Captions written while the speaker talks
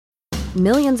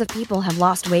Millions of people have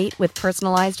lost weight with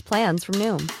personalized plans from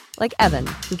Noom. Like Evan,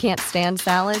 who can't stand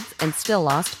salads and still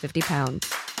lost 50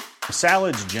 pounds.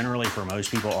 Salads generally for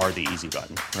most people are the easy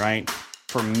button, right?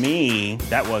 For me,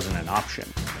 that wasn't an option.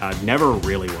 I never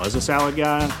really was a salad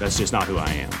guy. That's just not who I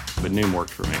am. But Noom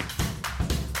worked for me.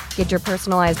 Get your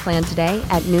personalized plan today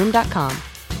at Noom.com.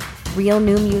 Real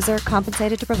Noom user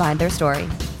compensated to provide their story.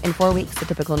 In 4 weeks, the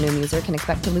typical Noom user can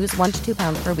expect to lose 1 to 2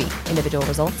 pounds per week. Individual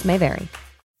results may vary.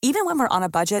 Even when we're on a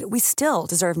budget, we still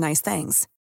deserve nice things.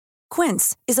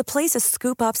 Quince is a place to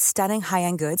scoop up stunning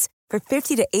high-end goods for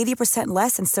 50 to 80%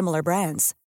 less than similar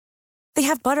brands. They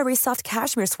have buttery soft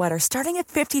cashmere sweaters starting at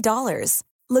 $50,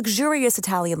 luxurious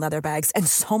Italian leather bags, and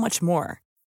so much more.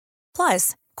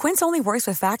 Plus, Quince only works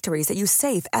with factories that use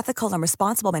safe, ethical, and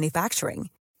responsible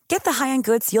manufacturing. Get the high-end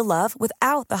goods you'll love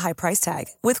without the high price tag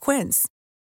with Quince.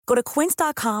 Go to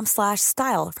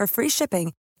quince.com/style for free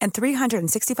shipping and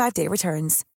 365-day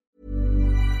returns.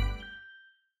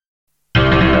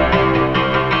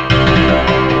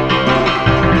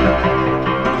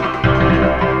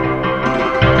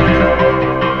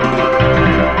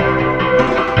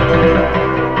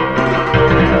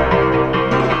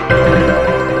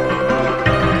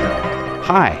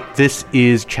 Hi, this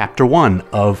is Chapter 1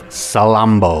 of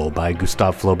Salammbô by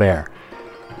Gustave Flaubert.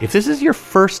 If this is your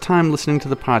first time listening to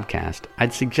the podcast,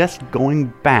 I'd suggest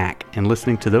going back and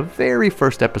listening to the very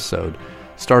first episode,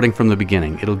 starting from the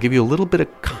beginning. It'll give you a little bit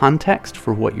of context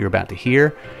for what you're about to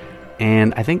hear,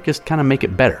 and I think just kind of make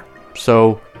it better.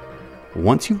 So,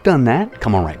 once you've done that,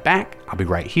 come on right back. I'll be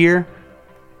right here.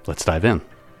 Let's dive in.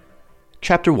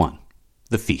 Chapter 1,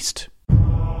 The Feast.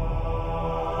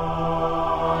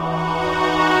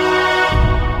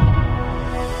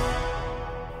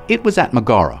 It was at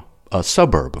Megara, a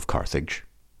suburb of Carthage,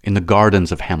 in the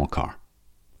gardens of Hamilcar.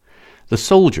 The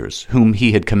soldiers whom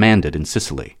he had commanded in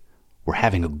Sicily were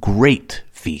having a great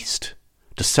feast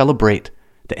to celebrate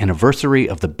the anniversary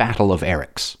of the Battle of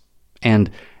Eryx, and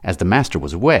as the master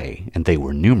was away and they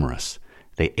were numerous,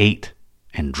 they ate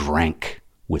and drank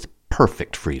with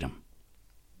perfect freedom.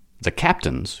 The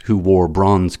captains, who wore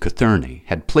bronze cothurni,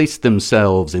 had placed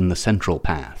themselves in the central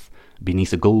path,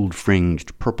 beneath a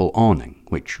gold-fringed purple awning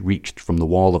which reached from the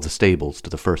wall of the stables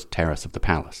to the first terrace of the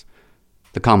palace.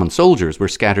 The common soldiers were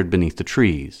scattered beneath the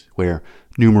trees, where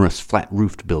numerous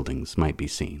flat-roofed buildings might be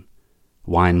seen.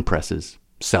 Wine presses,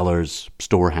 cellars,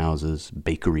 storehouses,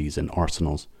 bakeries, and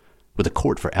arsenals, with a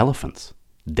court for elephants,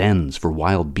 dens for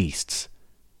wild beasts,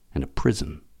 and a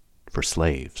prison for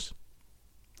slaves.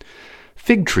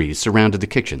 Fig trees surrounded the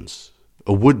kitchens.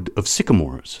 A wood of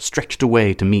sycamores stretched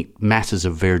away to meet masses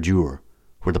of verdure,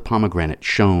 where the pomegranate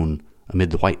shone amid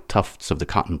the white tufts of the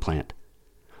cotton plant.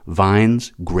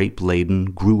 Vines, grape-laden,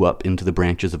 grew up into the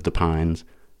branches of the pines.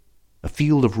 A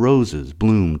field of roses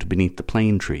bloomed beneath the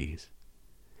plane trees.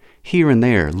 Here and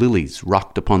there lilies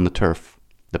rocked upon the turf.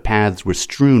 The paths were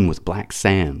strewn with black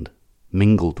sand,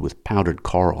 mingled with powdered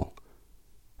coral.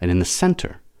 And in the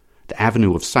center, the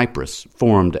avenue of cypress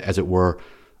formed, as it were,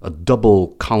 a double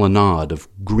colonnade of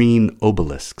green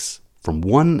obelisks from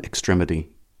one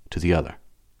extremity to the other.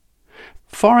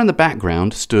 Far in the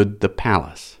background stood the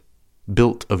palace,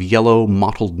 built of yellow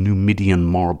mottled Numidian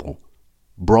marble,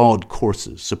 broad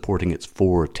courses supporting its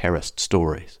 4 terraced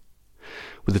stories.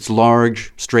 With its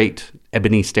large, straight,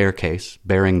 ebony staircase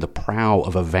bearing the prow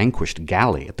of a vanquished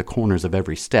galley at the corners of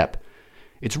every step,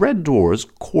 its red doors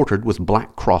quartered with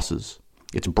black crosses,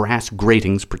 its brass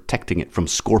gratings protecting it from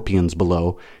scorpions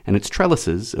below, and its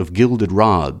trellises of gilded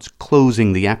rods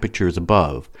closing the apertures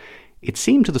above, it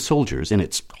seemed to the soldiers in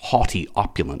its haughty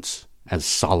opulence as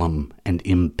solemn and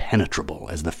impenetrable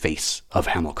as the face of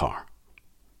Hamilcar.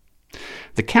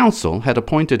 The council had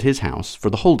appointed his house for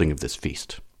the holding of this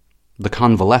feast. The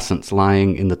convalescents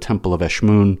lying in the temple of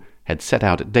Eschmoun had set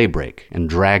out at daybreak and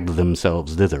dragged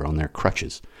themselves thither on their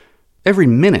crutches. Every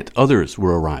minute others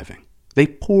were arriving. They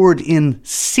poured in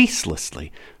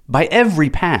ceaselessly, by every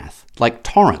path, like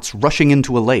torrents rushing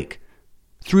into a lake.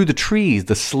 Through the trees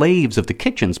the slaves of the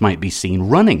kitchens might be seen,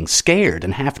 running, scared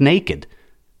and half-naked.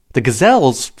 The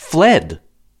gazelles fled,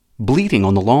 bleating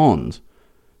on the lawns.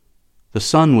 The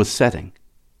sun was setting,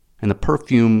 and the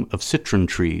perfume of citron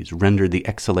trees rendered the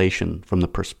exhalation from the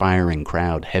perspiring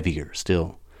crowd heavier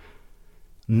still.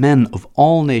 Men of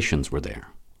all nations were there,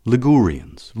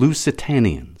 Ligurians,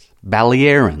 Lusitanians,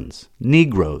 Balearians,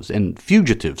 Negroes, and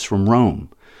fugitives from Rome.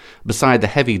 Beside the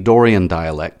heavy Dorian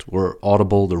dialect were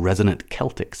audible the resonant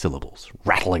Celtic syllables,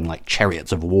 rattling like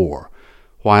chariots of war,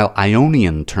 while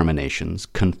Ionian terminations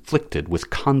conflicted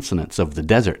with consonants of the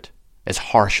desert, as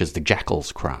harsh as the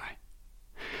jackal's cry.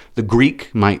 The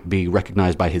Greek might be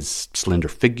recognized by his slender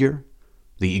figure,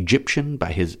 the Egyptian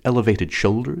by his elevated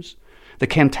shoulders, the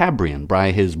Cantabrian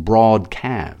by his broad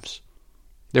calves.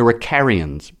 There were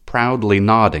Carians proudly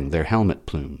nodding their helmet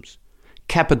plumes,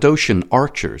 Cappadocian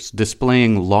archers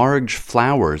displaying large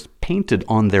flowers painted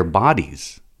on their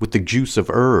bodies with the juice of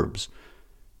herbs,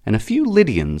 and a few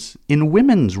Lydians in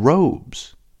women's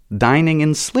robes, dining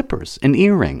in slippers and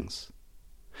earrings.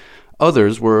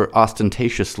 Others were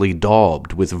ostentatiously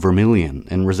daubed with vermilion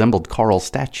and resembled coral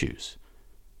statues.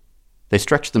 They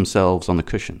stretched themselves on the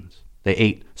cushions. They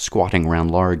ate squatting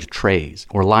round large trays,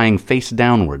 or lying face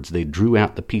downwards they drew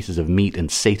out the pieces of meat and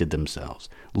sated themselves,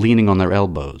 leaning on their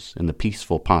elbows in the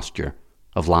peaceful posture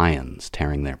of lions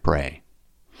tearing their prey.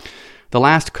 The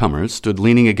last comers stood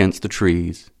leaning against the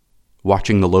trees,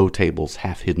 watching the low tables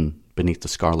half hidden beneath the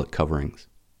scarlet coverings,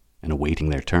 and awaiting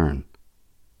their turn.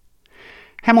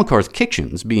 Hamilcar's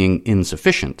kitchens being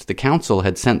insufficient, the council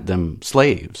had sent them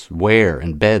slaves, ware,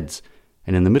 and beds,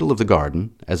 and in the middle of the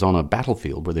garden, as on a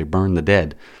battlefield where they burn the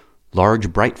dead,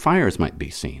 large bright fires might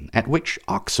be seen, at which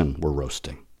oxen were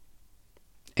roasting.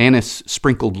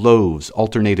 Anise-sprinkled loaves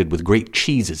alternated with great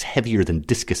cheeses heavier than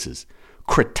discuses,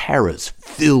 crateras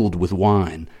filled with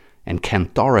wine, and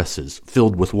cantharuses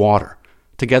filled with water,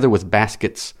 together with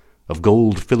baskets of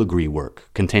gold filigree work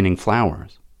containing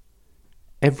flowers.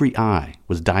 Every eye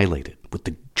was dilated with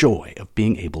the joy of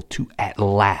being able to at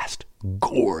last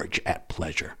gorge at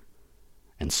pleasure,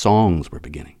 and songs were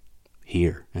beginning,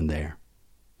 here and there.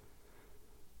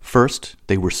 First,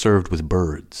 they were served with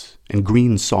birds and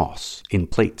green sauce in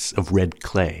plates of red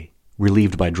clay,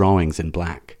 relieved by drawings in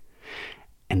black,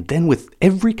 and then with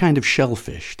every kind of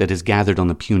shellfish that is gathered on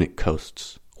the Punic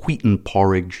coasts, wheaten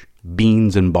porridge,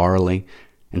 beans and barley,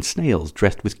 and snails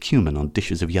dressed with cumin on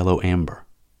dishes of yellow amber.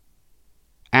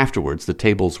 Afterwards, the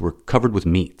tables were covered with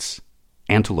meats,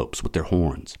 antelopes with their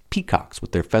horns, peacocks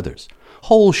with their feathers,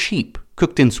 whole sheep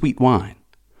cooked in sweet wine,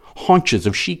 haunches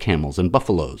of she-camels and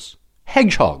buffaloes,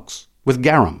 hedgehogs with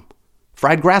garum,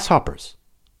 fried grasshoppers,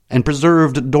 and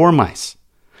preserved dormice.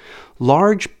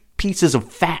 Large pieces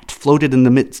of fat floated in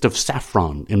the midst of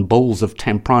saffron in bowls of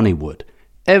tamprani wood.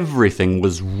 Everything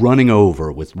was running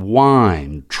over with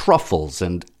wine, truffles,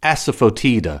 and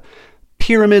asafoetida.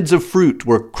 Pyramids of fruit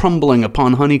were crumbling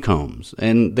upon honeycombs,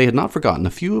 and they had not forgotten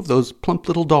a few of those plump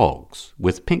little dogs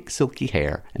with pink silky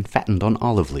hair and fattened on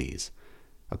olive lees,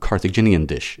 a Carthaginian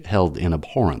dish held in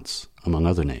abhorrence among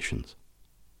other nations.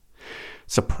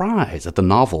 Surprise at the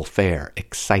novel fare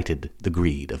excited the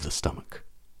greed of the stomach.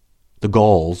 The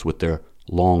Gauls, with their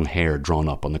long hair drawn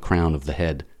up on the crown of the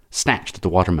head, snatched at the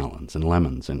watermelons and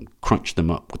lemons and crunched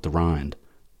them up with the rind.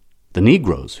 The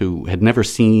Negroes, who had never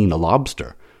seen a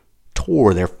lobster,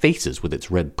 tore their faces with its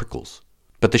red prickles.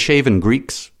 But the shaven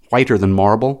Greeks, whiter than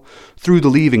marble, threw the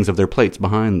leavings of their plates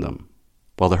behind them,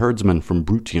 while the herdsmen from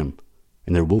Brutium,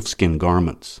 in their wolfskin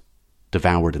garments,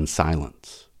 devoured in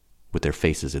silence, with their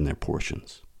faces in their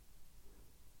portions.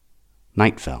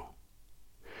 Night fell.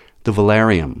 The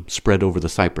velarium spread over the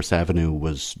cypress avenue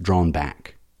was drawn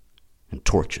back, and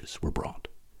torches were brought.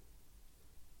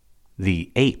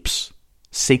 The apes,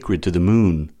 sacred to the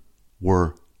moon,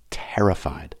 were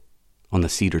terrified on the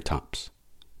cedar tops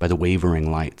by the wavering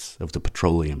lights of the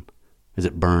petroleum as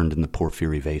it burned in the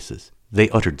porphyry vases. They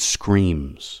uttered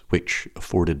screams which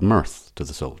afforded mirth to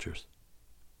the soldiers.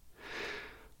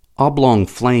 Oblong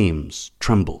flames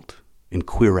trembled in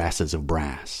cuirasses of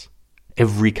brass.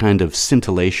 Every kind of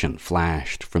scintillation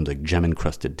flashed from the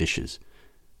gem-encrusted dishes.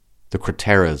 The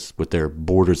crateras, with their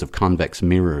borders of convex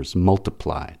mirrors,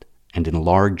 multiplied and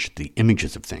enlarged the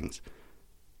images of things.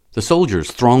 The soldiers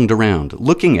thronged around,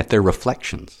 looking at their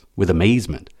reflections with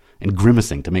amazement and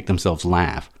grimacing to make themselves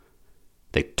laugh.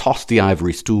 They tossed the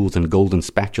ivory stools and golden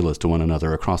spatulas to one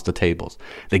another across the tables.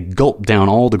 They gulped down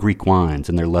all the Greek wines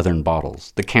in their leathern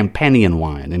bottles, the Campanian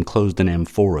wine enclosed in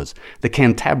amphoras, the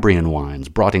Cantabrian wines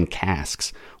brought in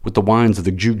casks, with the wines of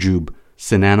the jujube,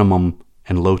 cinnamomum,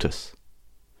 and lotus.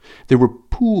 There were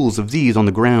pools of these on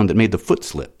the ground that made the foot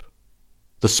slip.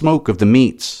 The smoke of the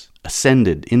meats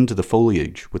ascended into the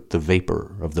foliage with the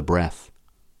vapor of the breath.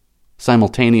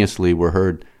 Simultaneously were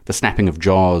heard the snapping of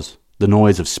jaws, the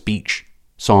noise of speech,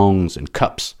 songs, and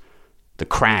cups, the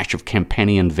crash of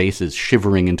Campanian vases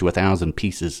shivering into 1,000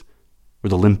 pieces, or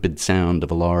the limpid sound of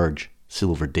a large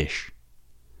silver dish.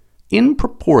 In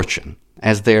proportion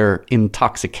as their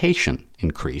intoxication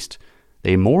increased,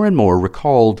 they more and more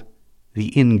recalled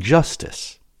the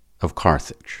injustice of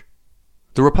Carthage.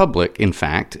 The Republic, in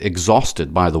fact,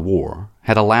 exhausted by the war,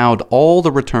 had allowed all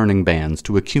the returning bands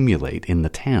to accumulate in the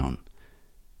town.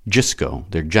 Gisco,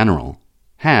 their general,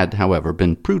 had, however,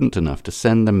 been prudent enough to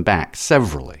send them back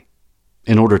severally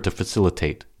in order to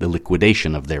facilitate the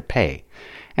liquidation of their pay,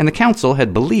 and the council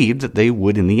had believed that they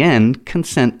would in the end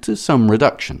consent to some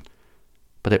reduction.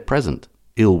 But at present,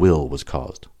 ill will was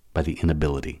caused by the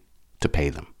inability to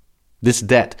pay them. This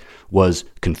debt was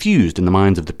confused in the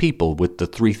minds of the people with the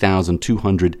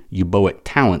 3,200 Euboic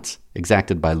talents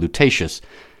exacted by Lutatius,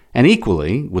 and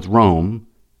equally, with Rome,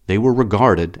 they were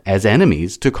regarded as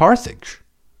enemies to Carthage.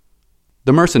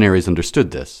 The mercenaries understood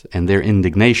this, and their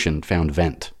indignation found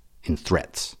vent in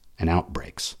threats and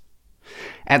outbreaks.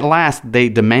 At last they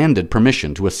demanded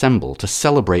permission to assemble to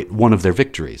celebrate one of their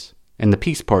victories, and the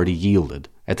peace party yielded,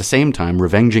 at the same time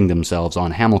revenging themselves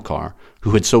on Hamilcar, who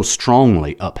had so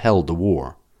strongly upheld the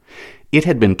war. It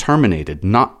had been terminated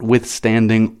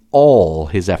notwithstanding all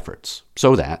his efforts,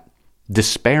 so that,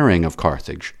 despairing of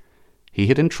Carthage, he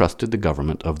had entrusted the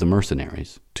government of the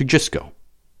mercenaries to Gisco.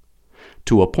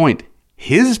 To appoint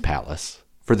his palace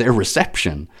for their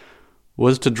reception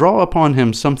was to draw upon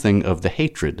him something of the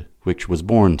hatred which was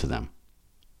born to them.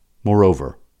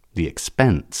 Moreover, the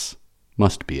expense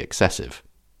must be excessive,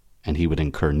 and he would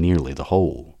incur nearly the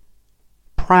whole.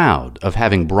 Proud of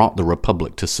having brought the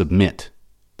Republic to submit,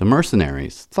 the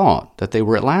mercenaries thought that they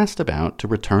were at last about to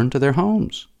return to their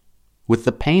homes, with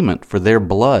the payment for their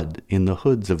blood in the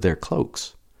hoods of their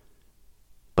cloaks.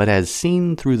 But as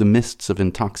seen through the mists of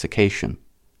intoxication,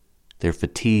 their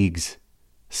fatigues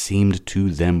seemed to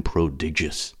them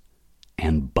prodigious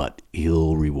and but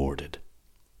ill rewarded.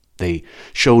 They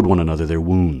showed one another their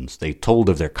wounds. They told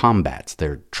of their combats,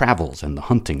 their travels, and the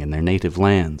hunting in their native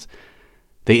lands.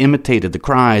 They imitated the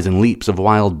cries and leaps of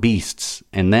wild beasts,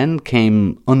 and then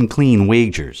came unclean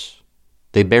wagers.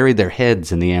 They buried their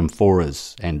heads in the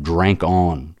amphoras and drank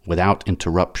on without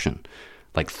interruption,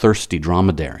 like thirsty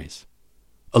dromedaries.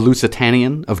 A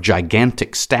Lusitanian of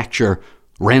gigantic stature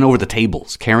ran over the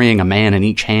tables, carrying a man in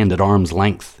each hand at arm's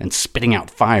length and spitting out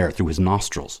fire through his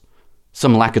nostrils.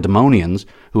 Some Lacedaemonians,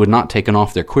 who had not taken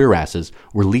off their cuirasses,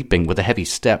 were leaping with a heavy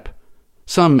step.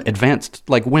 Some advanced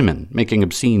like women, making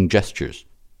obscene gestures.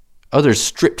 Others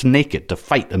stripped naked to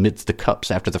fight amidst the cups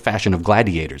after the fashion of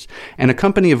gladiators, and a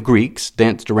company of Greeks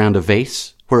danced around a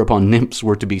vase, whereupon nymphs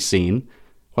were to be seen,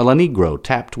 while a Negro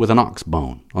tapped with an ox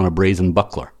bone on a brazen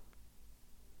buckler.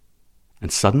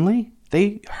 And suddenly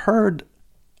they heard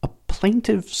a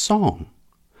plaintive song,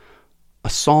 a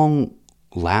song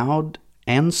loud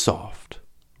and soft,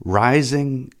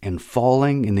 rising and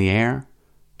falling in the air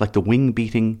like the wing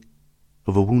beating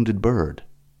of a wounded bird.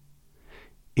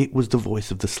 It was the voice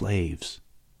of the slaves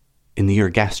in the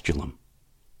ergastulum.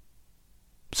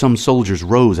 Some soldiers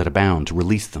rose at a bound to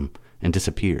release them and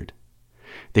disappeared.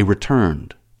 They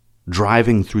returned,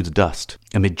 driving through the dust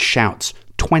amid shouts,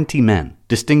 20 men,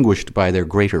 distinguished by their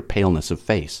greater paleness of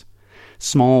face.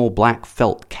 Small black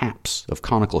felt caps of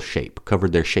conical shape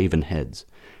covered their shaven heads.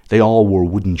 They all wore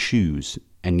wooden shoes,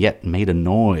 and yet made a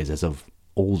noise as of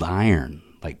old iron,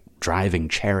 like driving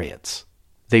chariots.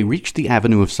 They reached the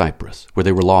Avenue of Cyprus, where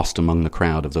they were lost among the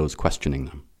crowd of those questioning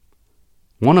them.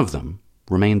 One of them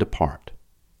remained apart,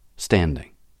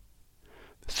 standing.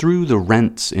 Through the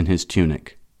rents in his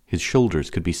tunic, his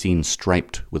shoulders could be seen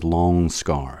striped with long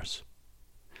scars.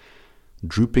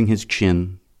 Drooping his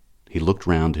chin, he looked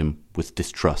round him with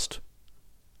distrust,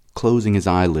 closing his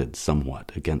eyelids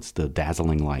somewhat against the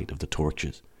dazzling light of the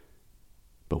torches.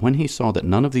 But when he saw that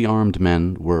none of the armed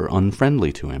men were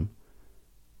unfriendly to him,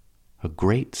 a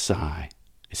great sigh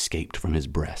escaped from his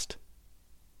breast.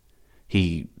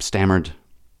 He stammered,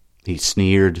 he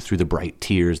sneered through the bright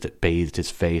tears that bathed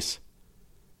his face.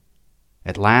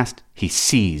 At last he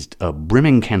seized a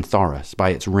brimming cantharis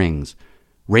by its rings,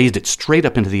 raised it straight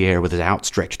up into the air with his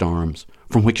outstretched arms,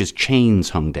 from which his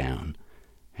chains hung down,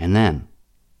 and then,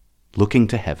 looking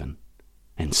to heaven,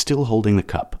 and still holding the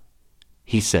cup,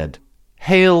 he said,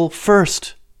 "Hail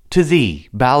first to thee,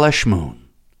 Balashmoon,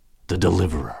 the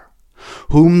deliverer,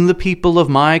 whom the people of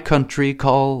my country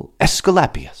call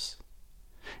Aesculapius,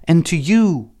 and to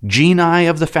you, genii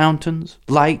of the fountains,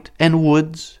 light, and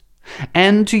woods,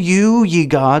 and to you, ye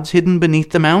gods hidden beneath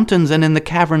the mountains and in the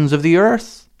caverns of the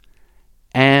earth,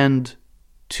 and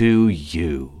to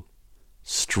you,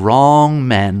 strong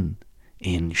men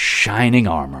in shining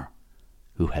armor,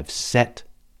 who have set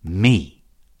me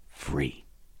free."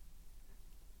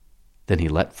 Then he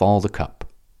let fall the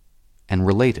cup and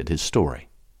related his story.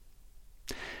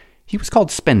 He was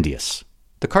called Spendius.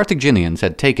 The Carthaginians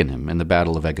had taken him in the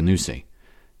Battle of Aganusi,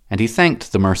 and he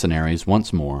thanked the mercenaries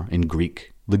once more in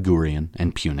Greek, Ligurian,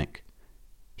 and Punic.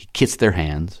 He kissed their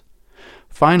hands.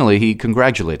 Finally, he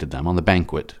congratulated them on the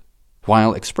banquet,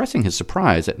 while expressing his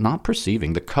surprise at not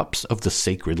perceiving the cups of the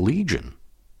Sacred Legion.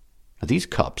 These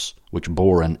cups, which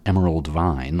bore an emerald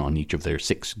vine on each of their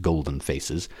 6 golden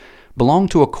faces,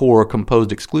 belonged to a corps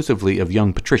composed exclusively of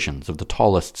young patricians of the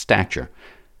tallest stature,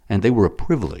 and they were a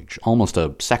privilege, almost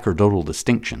a sacerdotal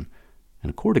distinction, and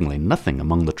accordingly nothing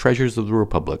among the treasures of the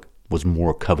Republic was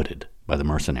more coveted by the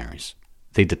mercenaries.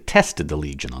 They detested the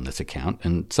Legion on this account,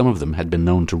 and some of them had been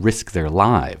known to risk their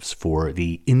lives for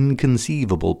the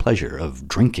inconceivable pleasure of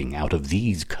drinking out of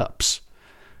these cups.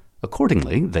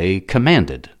 Accordingly, they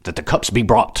commanded that the cups be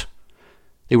brought.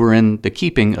 They were in the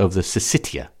keeping of the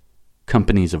Syssitia,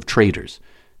 companies of traders,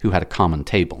 who had a common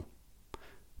table.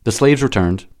 The slaves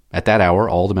returned. At that hour,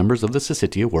 all the members of the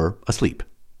Syssitia were asleep.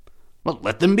 "Well,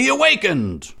 let them be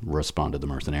awakened," responded the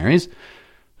mercenaries.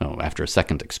 So, after a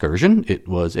second excursion, it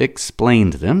was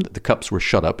explained to them that the cups were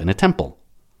shut up in a temple.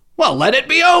 "Well, let it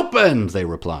be opened," they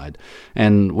replied.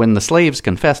 And when the slaves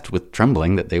confessed with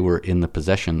trembling that they were in the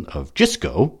possession of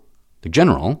Gisco, the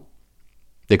general,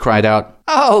 they cried out,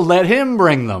 "Oh, let him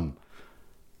bring them!"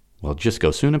 Well,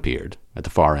 Gisco soon appeared at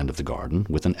the far end of the garden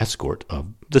with an escort of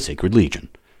the Sacred Legion.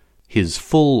 His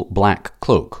full black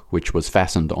cloak, which was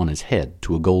fastened on his head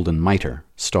to a golden mitre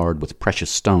starred with precious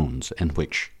stones, and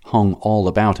which hung all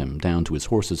about him down to his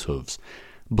horse's hoofs,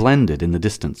 blended in the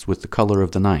distance with the color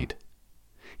of the night.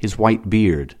 His white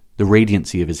beard, the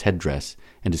radiancy of his headdress,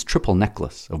 and his triple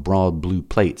necklace of broad blue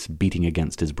plates beating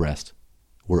against his breast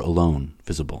were alone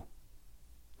visible.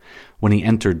 When he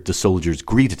entered, the soldiers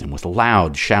greeted him with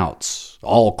loud shouts,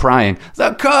 all crying,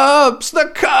 "The cups! The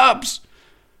cups!"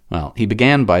 Well, he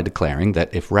began by declaring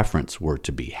that if reference were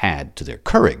to be had to their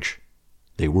courage,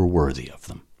 they were worthy of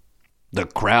them. The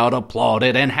crowd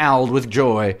applauded and howled with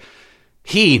joy.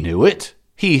 He knew it,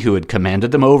 he who had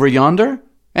commanded them over yonder,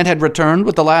 and had returned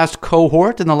with the last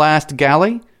cohort in the last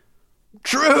galley.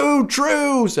 "True,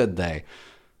 true," said they.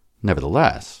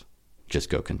 Nevertheless,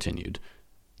 Gisco continued,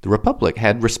 the Republic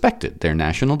had respected their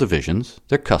national divisions,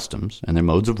 their customs, and their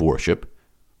modes of worship.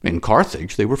 In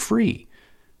Carthage they were free.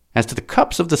 As to the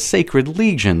cups of the Sacred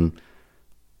Legion,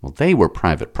 well, they were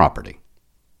private property.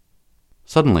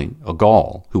 Suddenly, a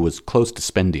Gaul, who was close to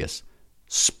Spendius,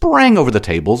 sprang over the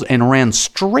tables and ran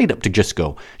straight up to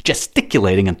Gisco,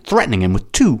 gesticulating and threatening him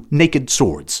with 2 naked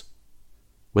swords.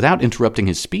 Without interrupting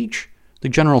his speech, the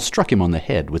general struck him on the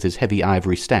head with his heavy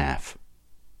ivory staff,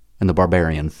 and the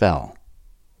barbarian fell.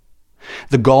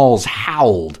 The Gauls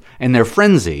howled, and their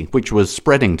frenzy, which was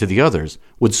spreading to the others,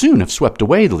 would soon have swept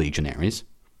away the legionaries.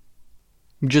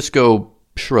 Gisco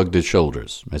shrugged his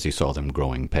shoulders as he saw them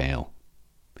growing pale.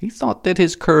 He thought that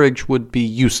his courage would be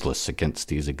useless against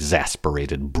these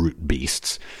exasperated brute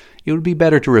beasts. It would be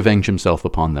better to revenge himself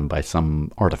upon them by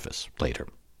some artifice later.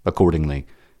 Accordingly,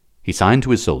 he signed to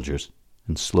his soldiers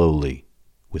and slowly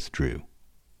withdrew.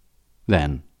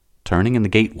 Then, turning in the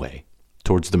gateway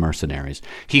towards the mercenaries,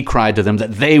 he cried to them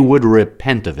that they would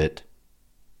repent of it.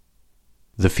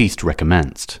 The feast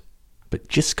recommenced, but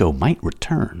Gisco might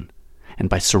return, and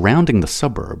by surrounding the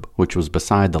suburb, which was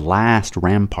beside the last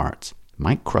ramparts,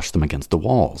 might crush them against the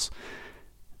walls.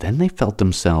 Then they felt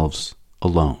themselves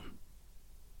alone,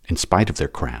 in spite of their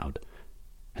crowd,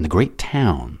 and the great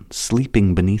town,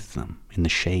 sleeping beneath them in the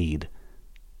shade,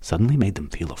 suddenly made them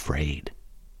feel afraid.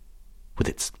 With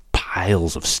its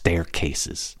piles of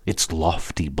staircases, its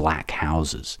lofty black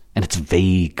houses, and its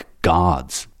vague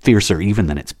gods, fiercer even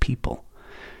than its people.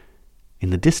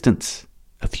 In the distance,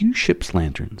 a few ship's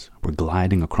lanterns were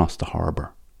gliding across the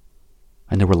harbor,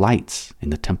 and there were lights in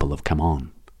the temple of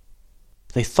Khamon.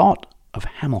 They thought of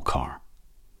Hamilcar.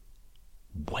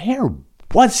 Where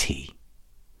was he?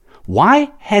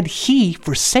 Why had he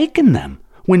forsaken them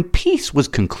when peace was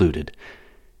concluded?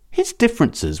 His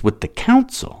differences with the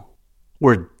council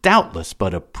were doubtless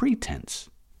but a pretense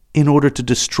in order to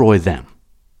destroy them.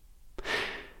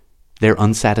 Their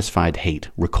unsatisfied hate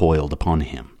recoiled upon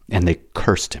him, and they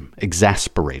cursed him,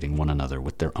 exasperating one another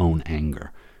with their own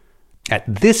anger.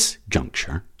 At this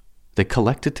juncture, they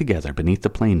collected together beneath the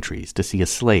plane trees to see a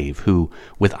slave who,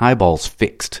 with eyeballs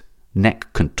fixed,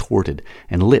 neck contorted,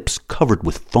 and lips covered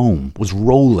with foam, was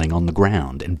rolling on the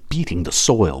ground and beating the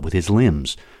soil with his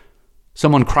limbs.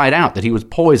 Someone cried out that he was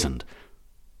poisoned.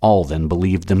 All then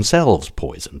believed themselves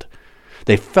poisoned.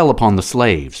 They fell upon the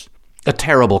slaves. A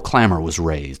terrible clamor was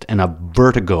raised, and a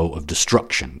vertigo of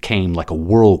destruction came like a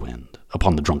whirlwind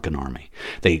upon the drunken army.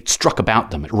 They struck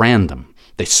about them at random.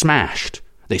 They smashed.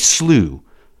 They slew.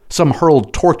 Some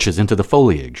hurled torches into the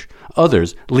foliage.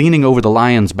 Others, leaning over the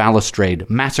lion's balustrade,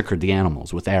 massacred the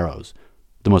animals with arrows.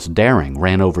 The most daring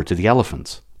ran over to the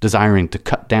elephants, desiring to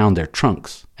cut down their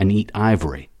trunks and eat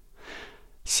ivory.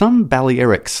 Some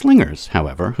Balearic slingers,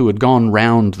 however, who had gone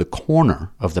round the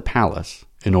corner of the palace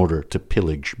in order to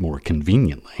pillage more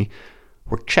conveniently,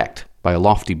 were checked by a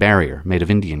lofty barrier made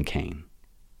of Indian cane.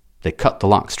 They cut the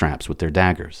lock straps with their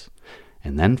daggers,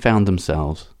 and then found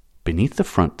themselves beneath the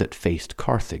front that faced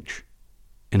Carthage,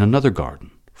 in another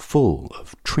garden full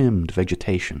of trimmed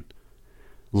vegetation.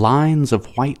 Lines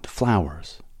of white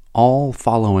flowers, all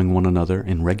following one another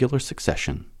in regular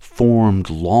succession, formed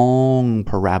long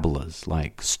parabolas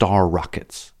like star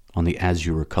rockets on the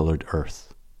azure-colored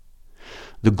earth.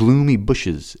 The gloomy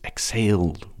bushes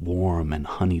exhaled warm and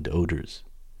honeyed odors.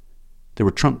 There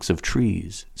were trunks of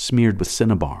trees smeared with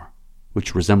cinnabar,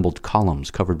 which resembled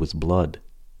columns covered with blood.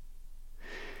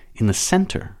 In the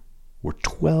center were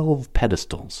 12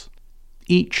 pedestals,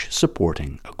 each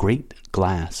supporting a great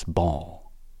glass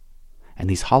ball, and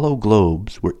these hollow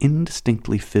globes were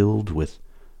indistinctly filled with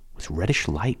reddish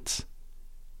lights,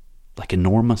 like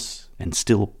enormous and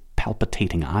still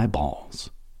palpitating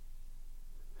eyeballs.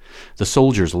 The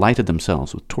soldiers lighted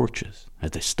themselves with torches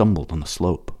as they stumbled on the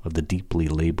slope of the deeply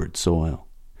labored soil,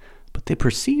 but they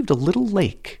perceived a little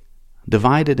lake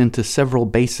divided into several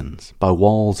basins by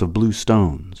walls of blue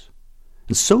stones,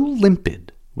 and so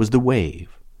limpid was the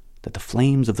wave that the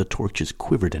flames of the torches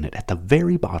quivered in it at the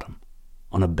very bottom,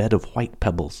 on a bed of white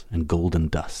pebbles and golden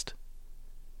dust.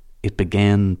 It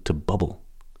began to bubble.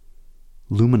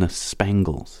 Luminous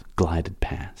spangles glided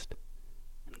past,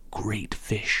 and great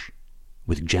fish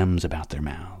with gems about their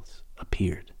mouths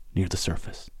appeared near the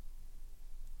surface.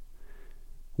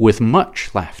 With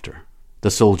much laughter,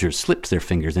 the soldiers slipped their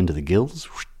fingers into the gills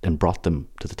and brought them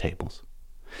to the tables.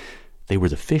 They were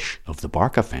the fish of the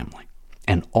Barca family,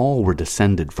 and all were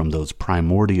descended from those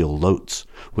primordial lotes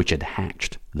which had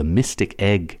hatched the mystic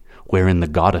egg wherein the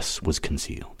goddess was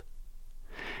concealed.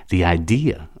 The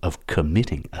idea of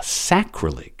committing a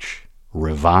sacrilege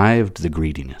revived the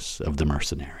greediness of the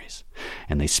mercenaries,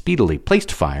 and they speedily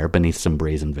placed fire beneath some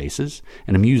brazen vases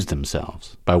and amused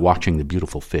themselves by watching the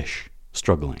beautiful fish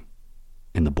struggling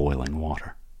in the boiling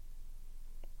water.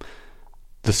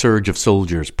 The surge of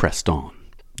soldiers pressed on.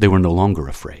 They were no longer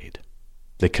afraid.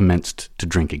 They commenced to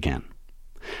drink again.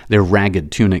 Their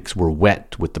ragged tunics were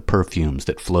wet with the perfumes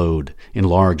that flowed in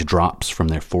large drops from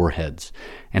their foreheads,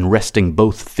 and resting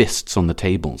both fists on the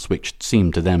tables, which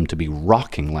seemed to them to be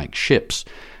rocking like ships,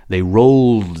 they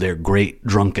rolled their great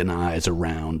drunken eyes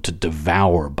around to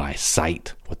devour by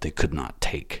sight what they could not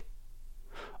take.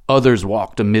 Others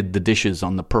walked amid the dishes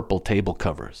on the purple table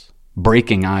covers,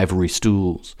 breaking ivory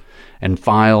stools and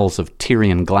phials of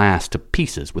Tyrian glass to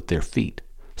pieces with their feet.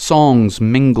 Songs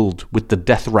mingled with the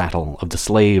death rattle of the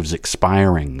slaves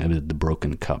expiring amid the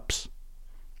broken cups.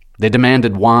 They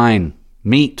demanded wine,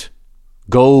 meat,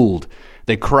 gold.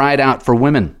 They cried out for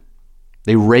women.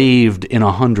 They raved in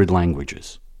 100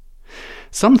 languages.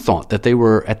 Some thought that they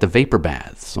were at the vapor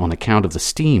baths on account of the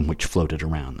steam which floated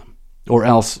around them, or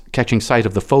else, catching sight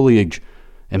of the foliage,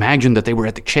 imagined that they were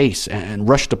at the chase and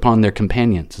rushed upon their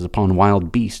companions as upon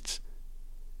wild beasts.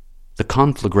 The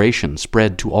conflagration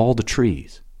spread to all the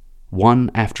trees,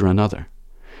 one after another,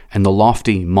 and the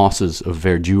lofty mosses of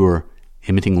verdure,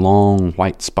 emitting long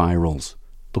white spirals,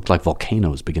 looked like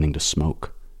volcanoes beginning to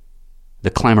smoke.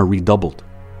 The clamor redoubled.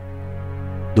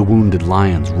 The wounded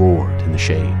lions roared in the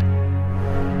shade.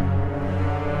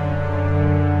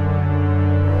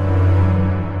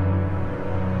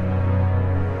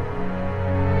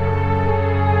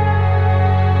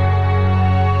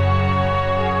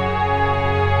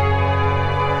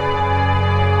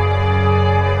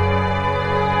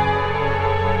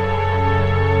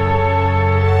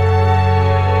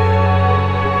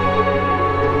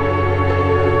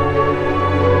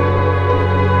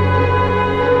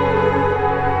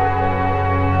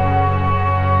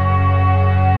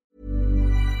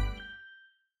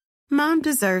 Mom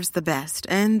deserves the best,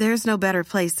 and there's no better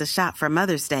place to shop for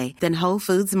Mother's Day than Whole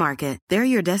Foods Market. They're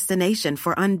your destination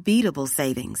for unbeatable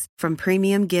savings, from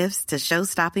premium gifts to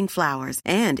show-stopping flowers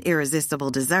and irresistible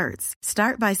desserts.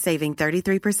 Start by saving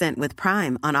 33% with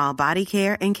Prime on all body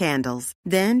care and candles.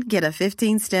 Then get a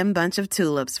 15-stem bunch of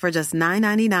tulips for just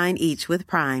 $9.99 each with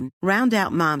Prime. Round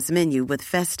out Mom's menu with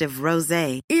festive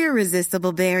rosé,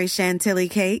 irresistible berry chantilly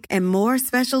cake, and more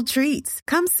special treats.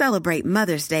 Come celebrate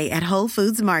Mother's Day at Whole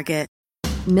Foods Market.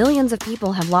 Millions of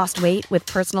people have lost weight with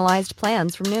personalized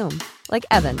plans from Noom, like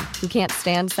Evan, who can't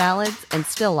stand salads and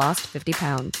still lost 50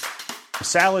 pounds.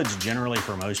 Salads generally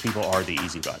for most people are the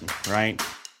easy button, right?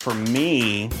 For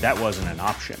me, that wasn't an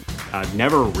option. I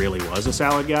never really was a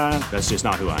salad guy. That's just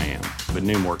not who I am. But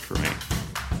Noom worked for me.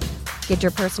 Get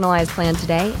your personalized plan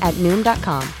today at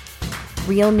Noom.com.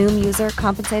 Real Noom user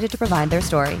compensated to provide their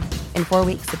story. In 4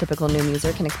 weeks, the typical Noom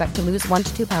user can expect to lose 1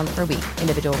 to 2 pounds per week.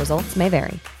 Individual results may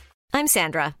vary. I'm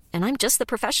Sandra, and I'm just the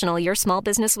professional your small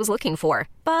business was looking for.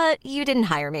 But you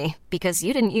didn't hire me because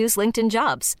you didn't use LinkedIn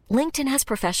Jobs. LinkedIn has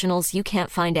professionals you can't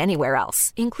find anywhere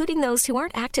else, including those who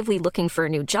aren't actively looking for a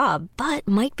new job, but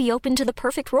might be open to the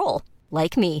perfect role,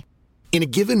 like me. In a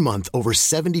given month, over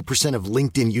 70% of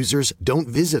LinkedIn users don't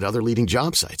visit other leading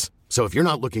job sites. So if you're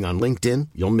not looking on LinkedIn,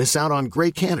 you'll miss out on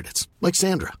great candidates like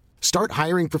Sandra. Start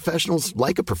hiring professionals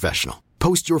like a professional.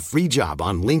 Post your free job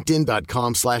on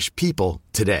linkedin.com/people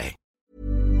today.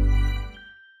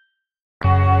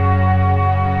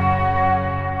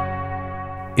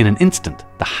 In an instant,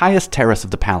 the highest terrace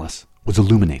of the palace was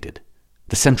illuminated.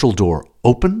 The central door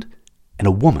opened, and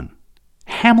a woman,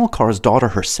 Hamilcar's daughter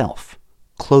herself,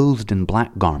 clothed in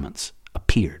black garments,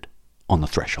 appeared on the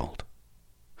threshold.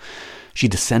 She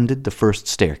descended the first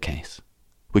staircase,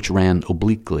 which ran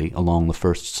obliquely along the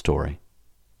first story,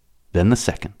 then the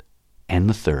second and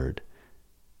the third,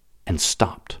 and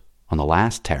stopped on the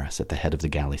last terrace at the head of the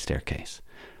galley staircase.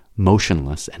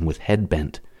 Motionless and with head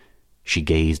bent, she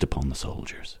gazed upon the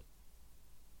soldiers.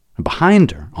 And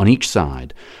behind her, on each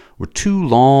side, were two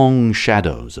long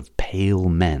shadows of pale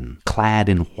men, clad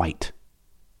in white,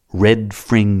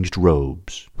 red-fringed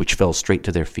robes which fell straight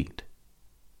to their feet.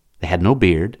 They had no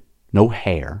beard, no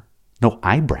hair, no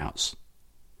eyebrows.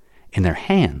 In their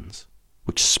hands,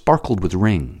 which sparkled with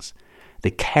rings,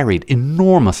 they carried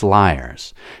enormous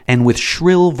lyres, and with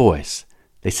shrill voice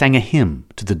they sang a hymn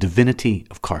to the divinity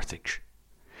of Carthage.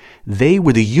 They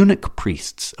were the eunuch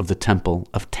priests of the temple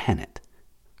of Tanit,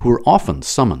 who were often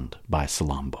summoned by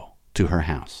Salammbô to her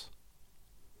house.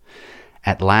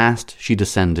 At last she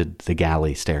descended the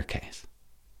galley staircase.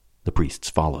 The priests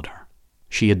followed her.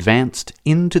 She advanced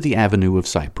into the avenue of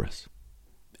cypress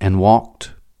and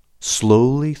walked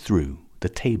slowly through the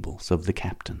tables of the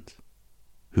captains,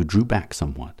 who drew back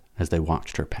somewhat as they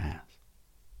watched her pass.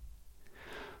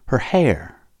 Her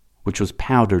hair, which was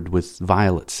powdered with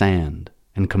violet sand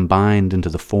and combined into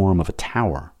the form of a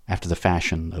tower after the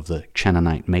fashion of the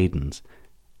Canaanite maidens,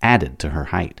 added to her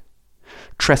height.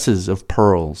 Tresses of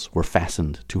pearls were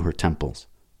fastened to her temples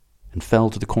and fell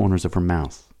to the corners of her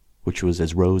mouth, which was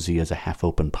as rosy as a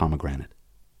half-open pomegranate.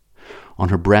 On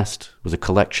her breast was a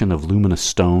collection of luminous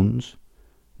stones,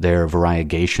 their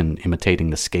variegation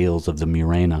imitating the scales of the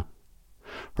Murena.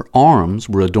 Her arms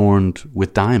were adorned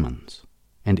with diamonds,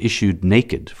 and issued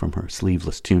naked from her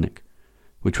sleeveless tunic,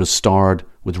 which was starred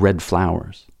with red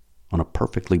flowers on a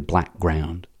perfectly black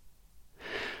ground.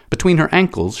 Between her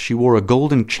ankles she wore a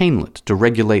golden chainlet to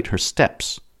regulate her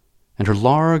steps, and her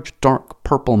large dark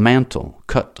purple mantle,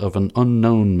 cut of an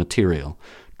unknown material,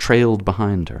 trailed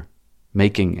behind her,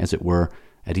 making, as it were,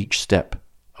 at each step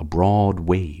a broad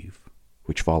wave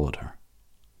which followed her.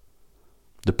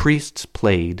 The priests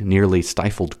played nearly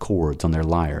stifled chords on their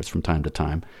lyres from time to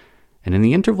time, and in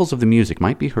the intervals of the music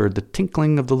might be heard the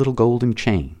tinkling of the little golden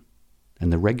chain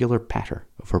and the regular patter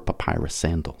of her papyrus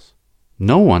sandals.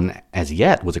 No one as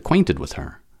yet was acquainted with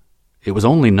her. It was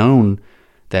only known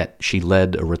that she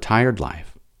led a retired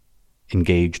life,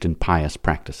 engaged in pious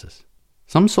practices.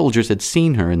 Some soldiers had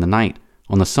seen her in the night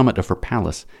on the summit of her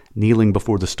palace, kneeling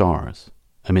before the stars,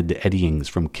 amid the eddyings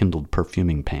from kindled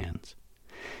perfuming pans.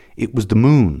 It was the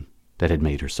moon that had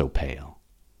made her so pale,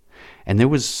 and there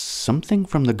was something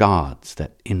from the gods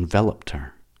that enveloped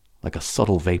her like a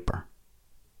subtle vapor.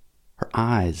 Her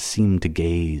eyes seemed to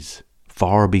gaze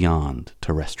far beyond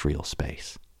terrestrial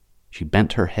space. She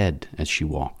bent her head as she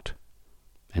walked,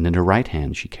 and in her right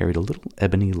hand she carried a little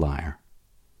ebony lyre.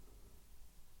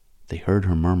 They heard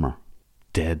her murmur,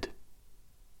 "Dead,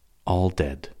 all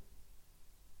dead.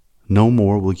 No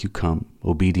more will you come,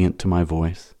 obedient to my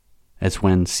voice, as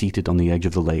when, seated on the edge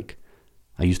of the lake,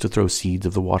 I used to throw seeds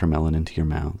of the watermelon into your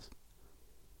mouths.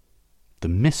 The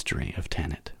mystery of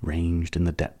Tanit ranged in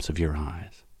the depths of your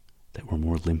eyes that were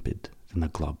more limpid than the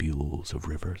globules of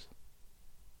rivers."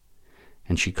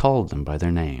 And she called them by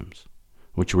their names,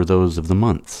 which were those of the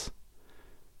months: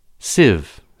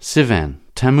 Siv, Sivan,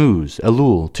 Tammuz,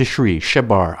 Elul, Tishri,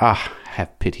 Shebar. Ah,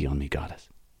 have pity on me, goddess.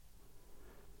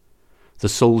 The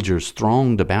soldiers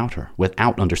thronged about her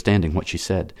without understanding what she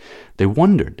said. They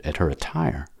wondered at her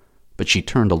attire, but she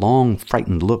turned a long,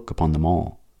 frightened look upon them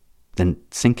all. Then,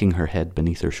 sinking her head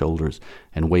beneath her shoulders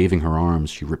and waving her arms,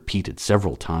 she repeated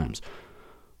several times,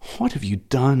 "What have you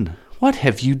done? What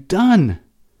have you done?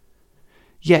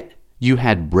 Yet you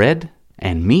had bread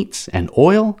and meats and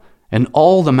oil and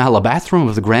all the malabathrum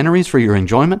of the granaries for your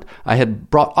enjoyment. I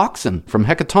had brought oxen from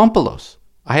Hecatompylos.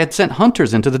 I had sent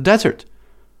hunters into the desert."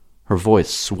 Her voice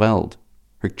swelled.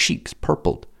 Her cheeks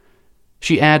purpled.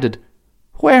 She added,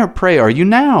 "Where, pray, are you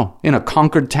now? In a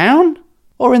conquered town?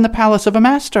 Or in the palace of a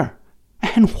master?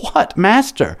 And what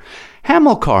master?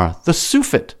 Hamilcar, the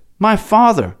Sufit, my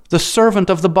father, the servant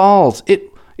of the Baals.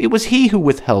 It was he who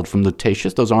withheld from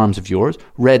Lutatius those arms of yours,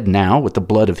 red now with the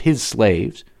blood of his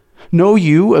slaves. Know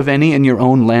you of any in your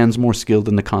own lands more skilled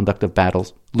in the conduct of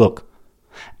battles? Look,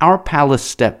 our palace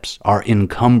steps are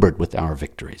encumbered with our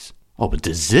victories. Oh, but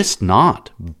desist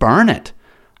not, burn it.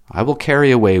 I will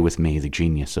carry away with me the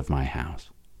genius of my house,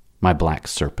 my black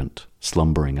serpent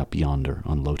slumbering up yonder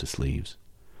on lotus leaves.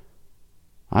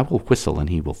 I will whistle and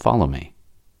he will follow me,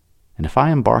 and if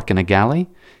I embark in a galley,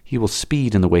 he will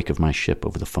speed in the wake of my ship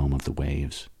over the foam of the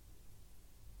waves.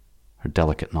 Her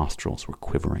delicate nostrils were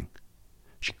quivering.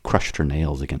 She crushed her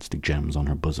nails against the gems on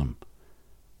her bosom.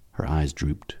 Her eyes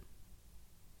drooped,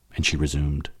 and she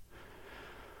resumed.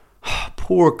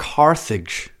 Poor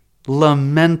Carthage,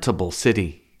 lamentable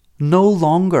city! No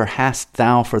longer hast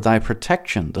thou for thy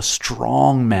protection the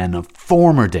strong men of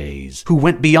former days, who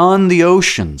went beyond the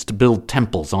oceans to build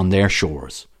temples on their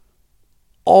shores.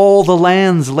 All the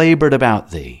lands labored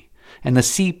about thee, and the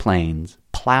seaplains,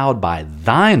 plowed by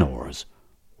thine oars,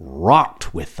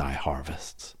 rocked with thy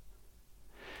harvests.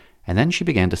 And then she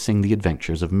began to sing the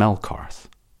adventures of Melkarth,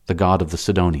 the god of the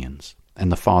Sidonians,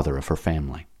 and the father of her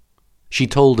family. She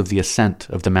told of the ascent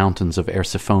of the mountains of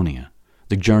Ersiphonia,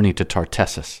 the journey to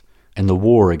Tartessus, and the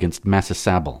war against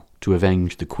Masisabel to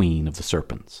avenge the queen of the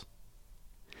serpents.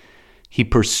 He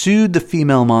pursued the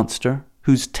female monster,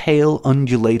 whose tail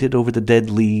undulated over the dead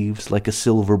leaves like a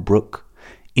silver brook,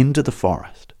 into the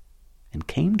forest, and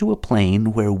came to a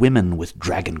plain where women with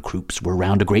dragon croops were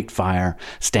round a great fire,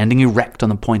 standing erect on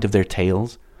the point of their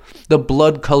tails. The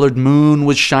blood-colored moon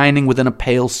was shining within a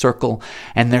pale circle,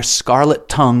 and their scarlet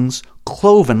tongues,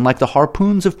 cloven like the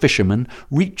harpoons of fishermen,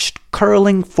 reached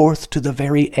curling forth to the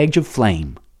very edge of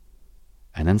flame.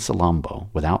 And then Salammbô,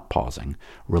 without pausing,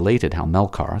 related how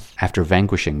Melkarth, after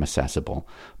vanquishing Masisabel,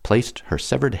 placed her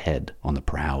severed head on the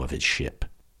prow of his ship.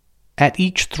 At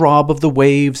each throb of the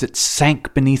waves it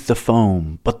sank beneath the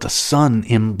foam, but the sun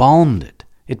embalmed it.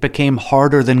 It became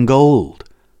harder than gold.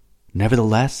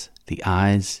 Nevertheless, the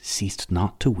eyes ceased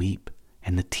not to weep,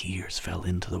 and the tears fell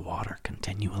into the water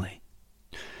continually.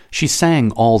 She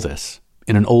sang all this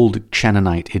in an old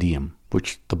Canaanite idiom,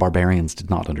 which the barbarians did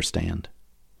not understand.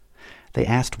 They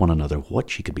asked one another what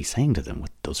she could be saying to them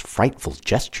with those frightful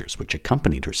gestures which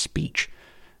accompanied her speech,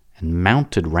 and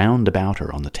mounted round about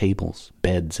her on the tables,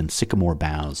 beds, and sycamore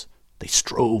boughs. They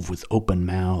strove with open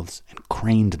mouths and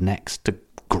craned necks to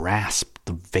grasp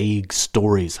the vague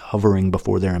stories hovering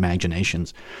before their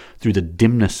imaginations through the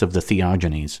dimness of the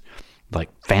theogonies, like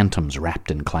phantoms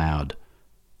wrapped in cloud.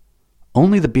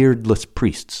 Only the beardless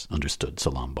priests understood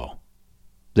Salammbô.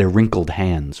 Their wrinkled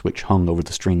hands, which hung over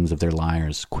the strings of their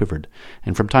lyres, quivered,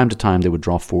 and from time to time they would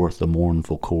draw forth a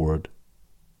mournful chord.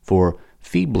 For,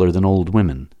 feebler than old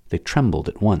women, they trembled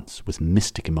at once with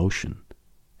mystic emotion,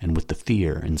 and with the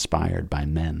fear inspired by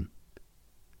men.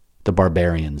 The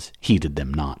barbarians heeded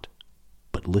them not,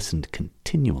 but listened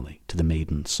continually to the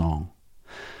maiden's song.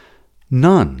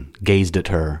 None gazed at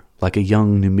her like a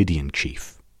young Numidian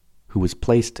chief, who was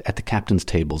placed at the captain's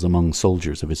tables among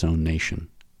soldiers of his own nation.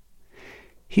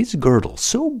 His girdle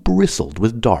so bristled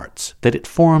with darts that it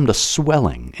formed a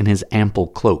swelling in his ample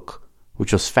cloak,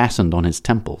 which was fastened on his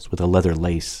temples with a leather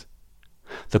lace.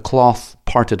 The cloth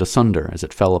parted asunder as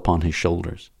it fell upon his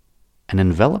shoulders, and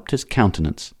enveloped his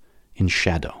countenance in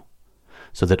shadow,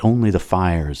 so that only the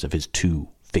fires of his two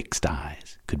fixed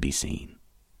eyes could be seen.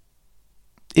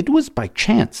 It was by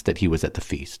chance that he was at the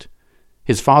feast,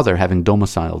 his father having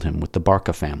domiciled him with the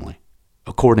Barca family,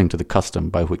 according to the custom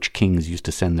by which kings used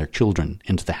to send their children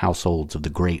into the households of the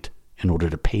great in order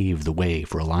to pave the way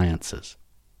for alliances.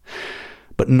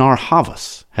 But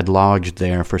Narr'Havas had lodged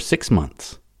there for 6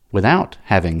 months, without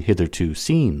having hitherto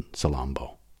seen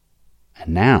Salammbô.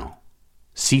 And now,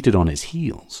 seated on his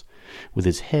heels, with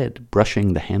his head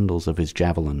brushing the handles of his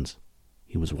javelins,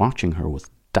 he was watching her with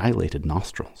dilated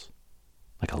nostrils,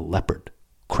 like a leopard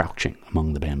crouching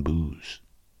among the bamboos.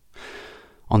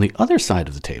 On the other side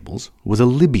of the tables was a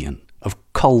Libyan of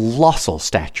colossal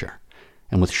stature,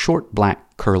 and with short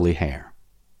black curly hair.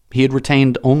 He had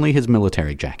retained only his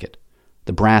military jacket,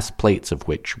 the brass plates of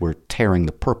which were tearing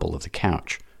the purple of the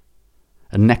couch.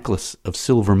 A necklace of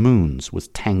silver moons was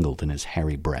tangled in his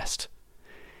hairy breast.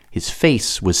 His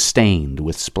face was stained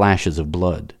with splashes of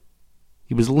blood.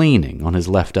 He was leaning on his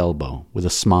left elbow, with a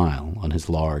smile on his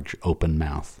large, open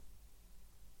mouth.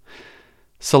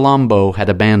 Salammbô had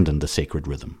abandoned the sacred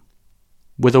rhythm.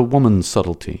 With a woman's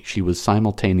subtlety, she was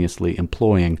simultaneously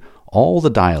employing all the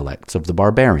dialects of the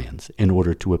barbarians in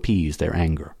order to appease their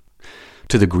anger.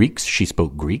 To the Greeks she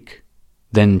spoke Greek.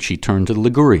 Then she turned to the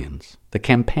Ligurians, the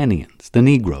Campanians, the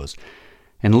Negroes,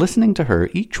 and listening to her,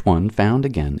 each one found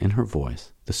again in her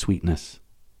voice the sweetness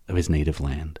of his native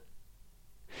land.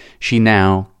 She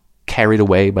now, carried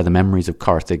away by the memories of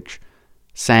Carthage,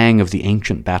 sang of the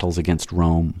ancient battles against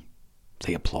Rome.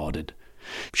 They applauded.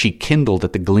 She kindled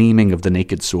at the gleaming of the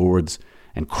naked swords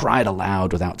and cried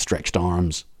aloud with outstretched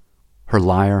arms. Her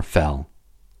lyre fell.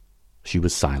 She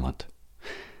was silent.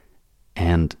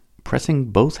 And,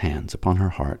 pressing both hands upon her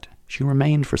heart, she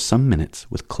remained for some minutes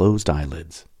with closed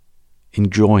eyelids,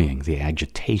 enjoying the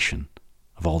agitation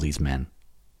of all these men.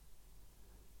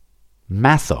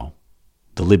 Matho,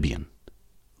 the Libyan,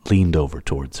 leaned over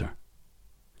towards her.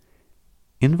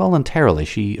 Involuntarily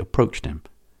she approached him,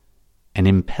 and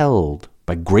impelled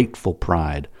by grateful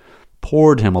pride,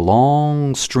 poured him a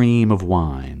long stream of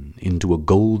wine into a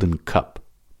golden cup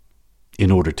in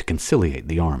order to conciliate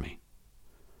the army.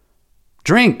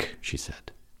 "Drink," she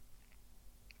said.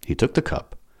 He took the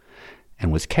cup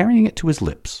and was carrying it to his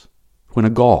lips when a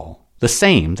Gaul, the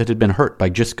same that had been hurt by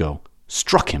Gisco,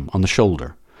 struck him on the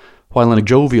shoulder, while in a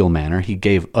jovial manner he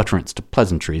gave utterance to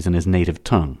pleasantries in his native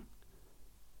tongue.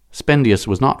 Spendius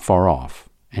was not far off,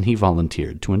 and he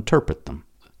volunteered to interpret them.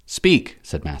 "Speak,"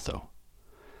 said Matho.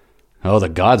 "Oh, the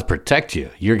gods protect you.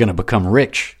 You're going to become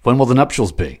rich. When will the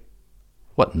nuptials be?"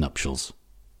 "What nuptials?"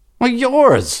 "Well,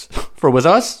 yours. For with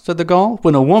us," said the Gaul,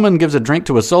 "when a woman gives a drink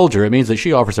to a soldier, it means that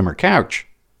she offers him her couch."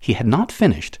 He had not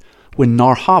finished when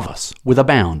Narrhavas, with a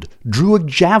bound, drew a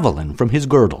javelin from his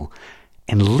girdle,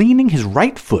 and leaning his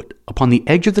right foot upon the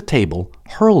edge of the table,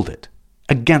 hurled it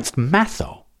against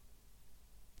Matho.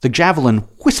 The javelin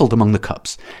whistled among the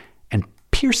cups, and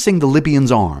piercing the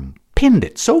Libyan's arm, pinned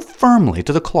it so firmly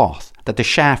to the cloth that the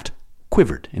shaft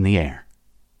quivered in the air.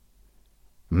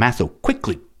 Matho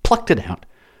quickly plucked it out,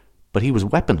 but he was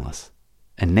weaponless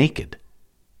and naked.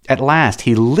 At last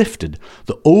he lifted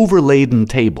the overladen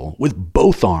table with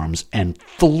both arms and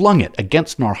flung it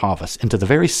against Narrhavas into the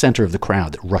very center of the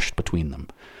crowd that rushed between them.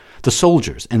 The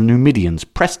soldiers and Numidians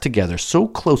pressed together so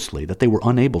closely that they were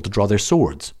unable to draw their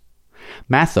swords.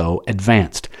 Matho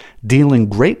advanced, dealing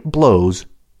great blows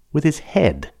with his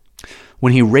head.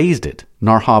 When he raised it,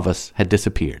 Narrhavas had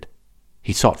disappeared.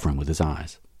 He sought for him with his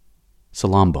eyes.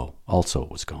 Salammbô also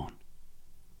was gone.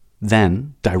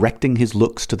 Then, directing his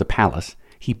looks to the palace,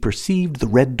 he perceived the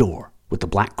red door with the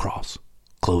black cross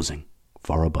closing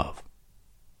far above,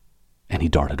 and he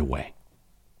darted away.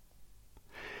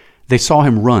 They saw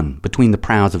him run between the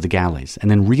prows of the galleys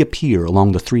and then reappear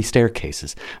along the 3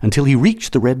 staircases until he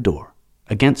reached the red door,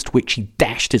 against which he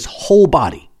dashed his whole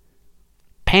body.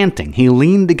 Panting, he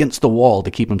leaned against the wall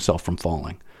to keep himself from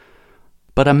falling.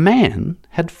 But a man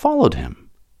had followed him,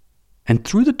 and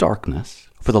through the darkness,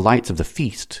 for the lights of the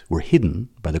feast were hidden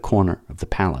by the corner of the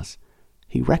palace,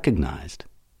 he recognized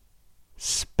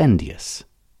Spendius.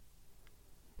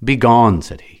 "Begone,"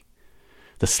 said he.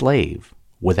 The slave,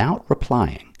 without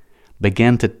replying,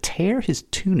 began to tear his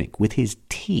tunic with his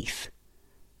teeth,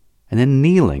 and then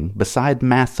kneeling beside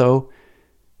Matho,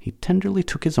 he tenderly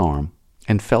took his arm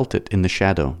and felt it in the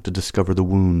shadow to discover the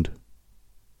wound.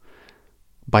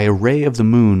 By a ray of the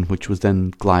moon which was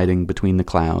then gliding between the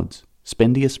clouds,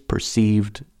 Spendius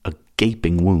perceived a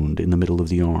gaping wound in the middle of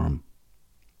the arm.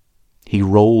 He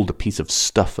rolled a piece of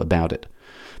stuff about it,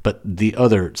 but the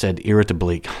other said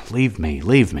irritably, "Leave me,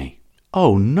 leave me."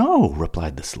 "Oh, no,"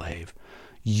 replied the slave.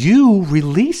 "You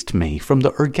released me from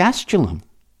the ergastulum.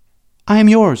 I am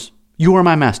yours. You are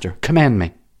my master. Command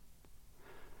me."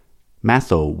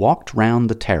 Matho walked round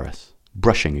the terrace,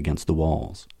 brushing against the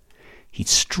walls. He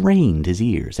strained his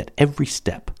ears at every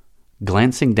step,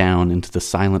 glancing down into the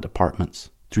silent apartments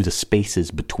through the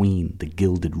spaces between the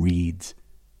gilded reeds.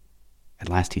 At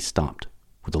last he stopped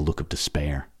with a look of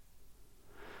despair.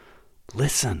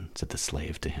 "Listen," said the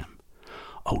slave to him.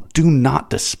 "Oh, do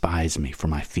not despise me for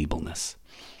my feebleness.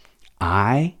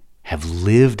 I have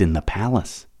lived in the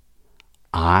palace.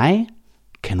 I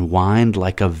can wind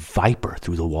like a viper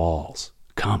through the walls.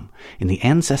 Come, in the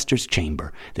ancestors'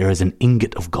 chamber there is an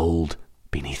ingot of gold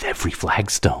beneath every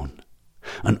flagstone.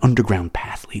 An underground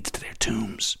path leads to their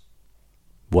tombs."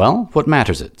 "Well, what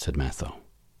matters it?" said Matho.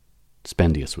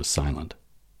 Spendius was silent.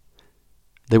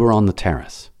 They were on the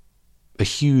terrace. A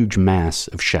huge mass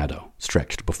of shadow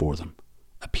stretched before them,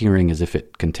 appearing as if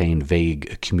it contained vague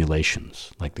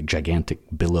accumulations, like the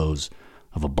gigantic billows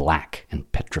of a black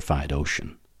and petrified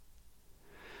ocean.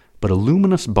 But a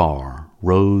luminous bar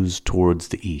rose towards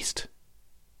the east.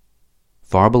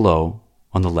 Far below,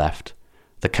 on the left,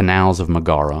 the canals of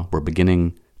Megara were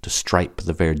beginning to stripe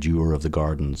the verdure of the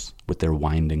gardens with their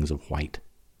windings of white.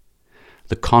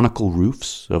 The conical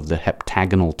roofs of the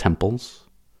heptagonal temples,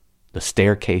 the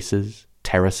staircases,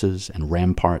 terraces, and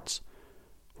ramparts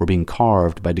were being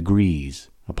carved by degrees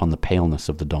upon the paleness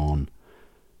of the dawn,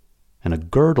 and a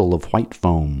girdle of white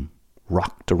foam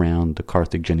rocked around the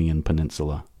Carthaginian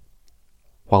peninsula,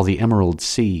 while the emerald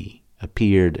sea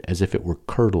appeared as if it were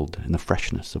curdled in the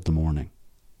freshness of the morning.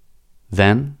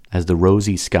 Then, as the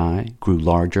rosy sky grew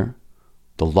larger,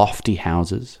 the lofty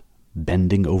houses,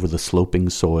 bending over the sloping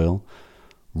soil,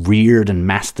 reared and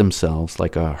massed themselves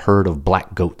like a herd of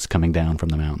black goats coming down from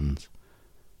the mountains.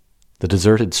 The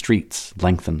deserted streets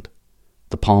lengthened.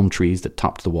 The palm trees that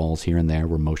topped the walls here and there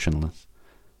were motionless.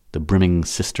 The brimming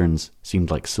cisterns seemed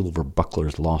like silver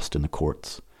bucklers lost in the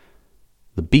courts.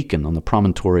 The beacon on the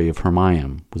promontory of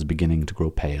Hermium was beginning to grow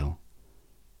pale.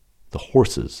 The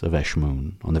horses of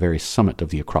Eschmoun, on the very summit of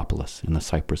the Acropolis in the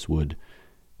cypress wood,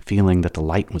 feeling that the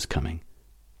light was coming,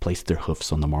 placed their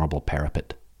hoofs on the marble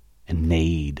parapet and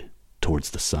neighed towards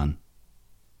the sun.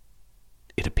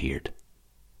 It appeared,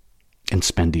 and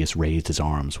Spendius raised his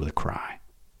arms with a cry.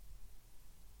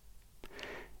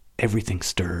 Everything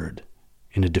stirred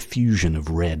in a diffusion of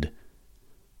red,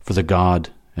 for the god,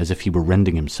 as if he were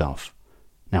rending himself,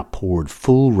 now poured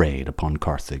full raid upon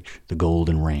Carthage the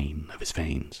golden rain of his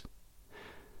veins.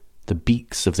 The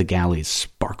beaks of the galleys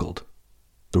sparkled.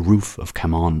 The roof of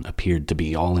Camon appeared to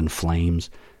be all in flames,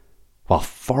 while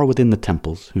far within the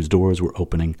temples, whose doors were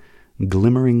opening,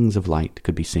 glimmerings of light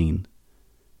could be seen.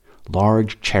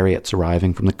 Large chariots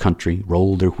arriving from the country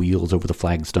rolled their wheels over the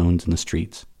flagstones in the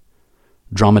streets.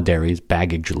 Dromedaries,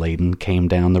 baggage-laden, came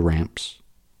down the ramps.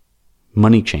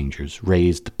 Money changers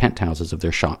raised the penthouses of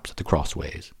their shops at the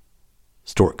crossways.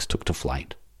 Storks took to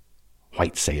flight.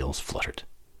 White sails fluttered.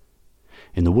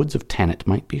 In the woods of Tanit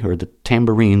might be heard the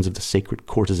tambourines of the sacred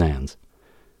courtesans,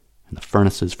 and the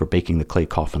furnaces for baking the clay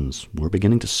coffins were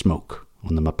beginning to smoke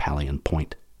on the Mappalian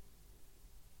point.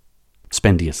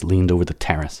 Spendius leaned over the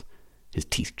terrace. His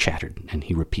teeth chattered, and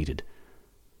he repeated,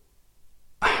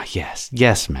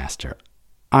 Yes, master.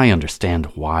 I understand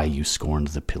why you scorned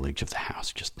the pillage of the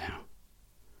house just now."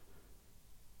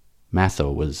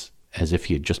 Matho was as if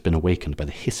he had just been awakened by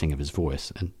the hissing of his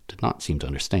voice, and did not seem to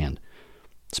understand.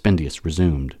 Spendius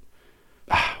resumed,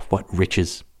 "What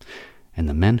riches! And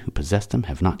the men who possess them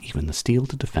have not even the steel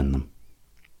to defend them."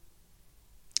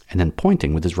 And then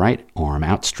pointing with his right arm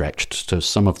outstretched to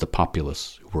some of the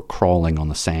populace who were crawling on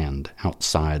the sand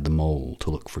outside the mole to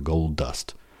look for gold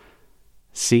dust,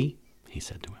 "See," he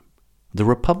said to him, "the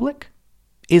Republic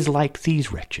is like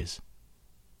these wretches,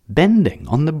 bending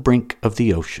on the brink of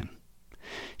the ocean.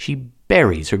 She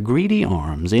buries her greedy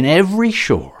arms in every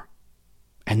shore,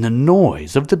 and the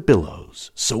noise of the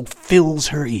billows so fills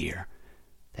her ear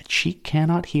that she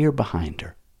cannot hear behind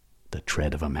her the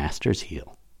tread of a master's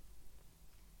heel."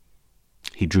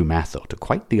 He drew Matho to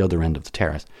quite the other end of the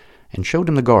terrace, and showed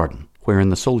him the garden, wherein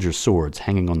the soldiers' swords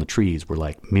hanging on the trees were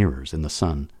like mirrors in the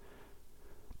sun.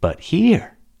 "But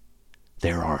here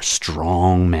there are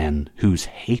strong men whose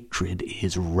hatred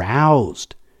is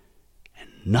roused, and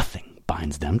nothing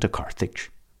binds them to Carthage,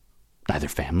 neither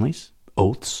families,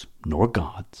 oaths, nor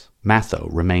gods." Matho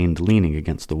remained leaning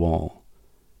against the wall.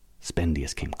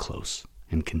 Spendius came close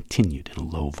and continued in a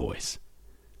low voice,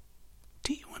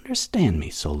 "Do you understand me,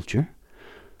 soldier?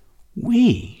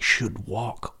 We should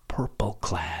walk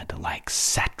purple-clad like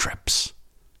satraps.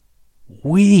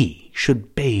 We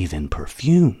should bathe in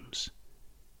perfumes,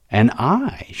 and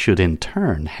I should in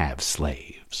turn have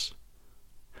slaves.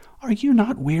 Are you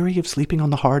not weary of sleeping on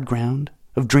the hard ground,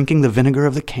 of drinking the vinegar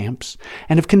of the camps,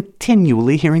 and of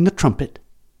continually hearing the trumpet?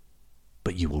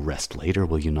 But you will rest later,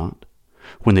 will you not,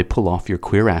 when they pull off your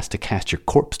cuirass to cast your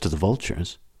corpse to the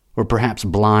vultures? Or perhaps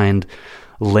blind,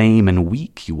 lame, and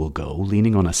weak you will go,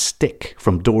 leaning on a stick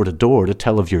from door to door to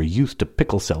tell of your youth to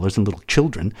pickle sellers and little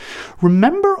children.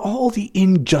 Remember all the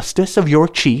injustice of your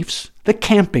chiefs, the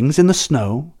campings in the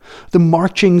snow, the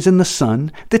marchings in the sun,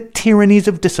 the tyrannies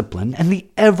of discipline, and the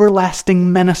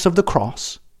everlasting menace of the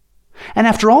cross. And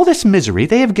after all this misery,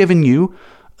 they have given you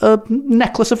a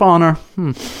necklace of honor,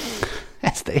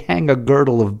 as they hang a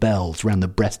girdle of bells round the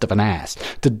breast of an ass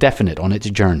to deafen it on its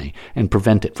journey and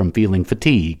prevent it from feeling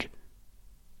fatigue.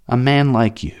 A man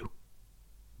like you,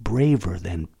 braver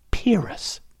than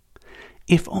Pyrrhus,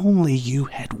 if only you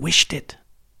had wished it,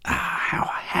 how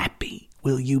happy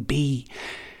will you be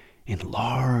in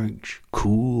large,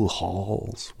 cool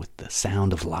halls with the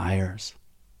sound of lyres,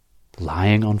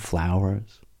 lying on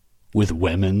flowers, with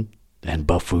women and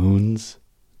buffoons.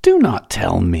 Do not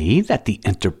tell me that the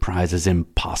enterprise is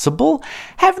impossible.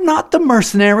 Have not the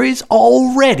mercenaries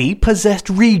already possessed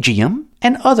Rhegium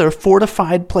and other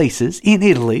fortified places in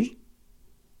Italy?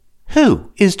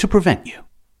 Who is to prevent you?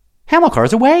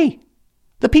 Hamilcar's away.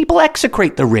 The people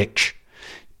execrate the rich.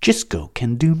 Gisco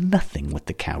can do nothing with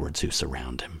the cowards who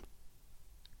surround him.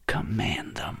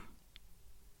 Command them.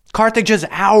 Carthage is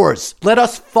ours. Let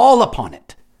us fall upon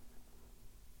it.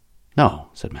 No,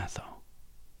 said Matho.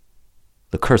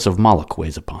 The curse of Moloch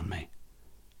weighs upon me.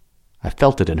 I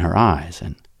felt it in her eyes,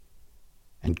 and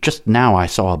just now I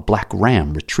saw a black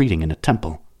ram retreating in a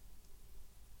temple.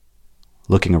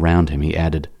 Looking around him, he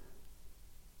added,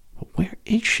 "But where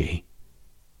is she?"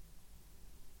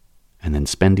 And then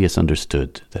Spendius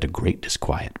understood that a great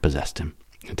disquiet possessed him,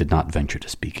 and did not venture to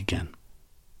speak again.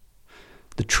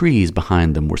 The trees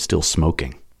behind them were still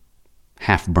smoking.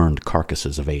 Half-burned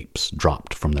carcasses of apes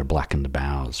dropped from their blackened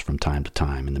boughs from time to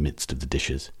time in the midst of the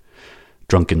dishes.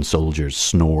 Drunken soldiers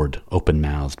snored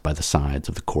open-mouthed by the sides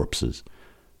of the corpses,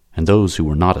 and those who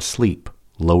were not asleep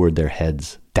lowered their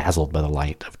heads, dazzled by the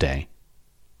light of day.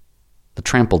 The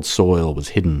trampled soil was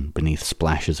hidden beneath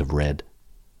splashes of red.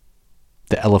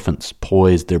 The elephants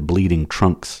poised their bleeding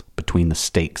trunks between the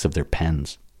stakes of their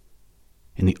pens.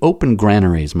 In the open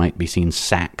granaries might be seen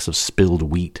sacks of spilled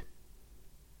wheat.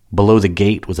 Below the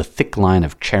gate was a thick line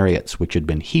of chariots which had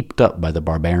been heaped up by the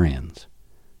barbarians,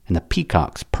 and the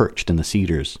peacocks perched in the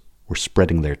cedars were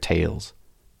spreading their tails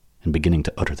and beginning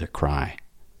to utter their cry.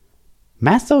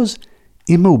 Matho's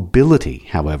immobility,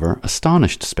 however,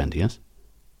 astonished Spendius.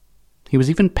 He was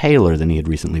even paler than he had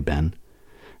recently been,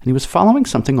 and he was following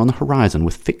something on the horizon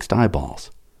with fixed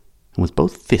eyeballs, and with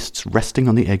both fists resting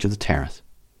on the edge of the terrace.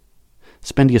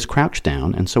 Spendius crouched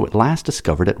down, and so at last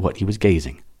discovered at what he was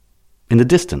gazing. In the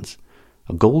distance,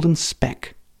 a golden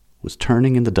speck was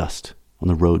turning in the dust on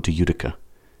the road to Utica.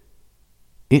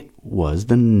 It was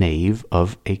the nave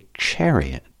of a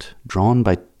chariot drawn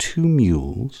by 2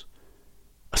 mules.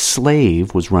 A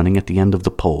slave was running at the end of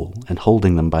the pole and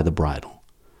holding them by the bridle.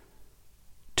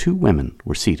 2 women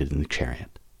were seated in the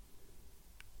chariot.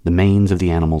 The manes of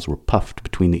the animals were puffed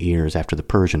between the ears after the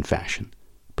Persian fashion,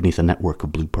 beneath a network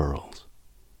of blue pearls.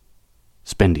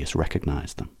 Spendius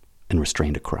recognized them and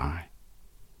restrained a cry.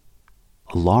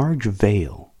 A large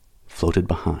veil floated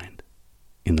behind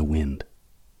in the wind.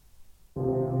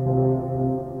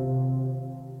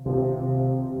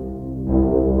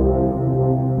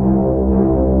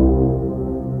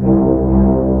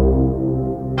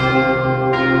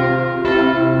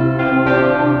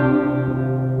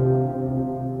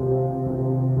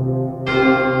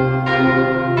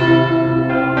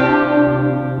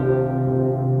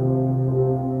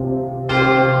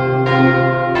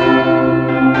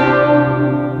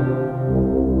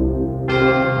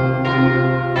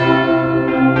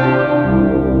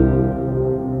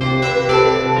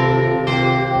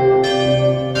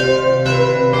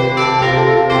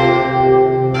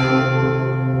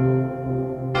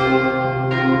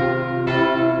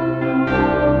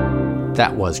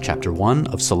 That was Chapter 1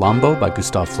 of Salammbô by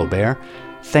Gustave Flaubert.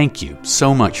 Thank you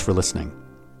so much for listening.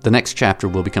 The next chapter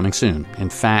will be coming soon. In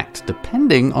fact,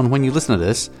 depending on when you listen to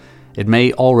this, it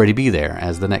may already be there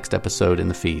as the next episode in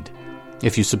the feed.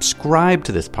 If you subscribe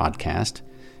to this podcast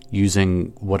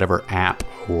using whatever app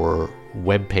or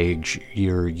web page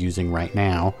you're using right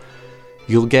now,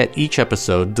 you'll get each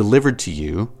episode delivered to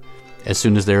you as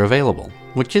soon as they're available,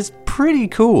 which is pretty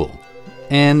cool.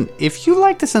 And if you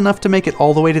like this enough to make it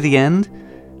all the way to the end,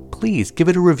 please give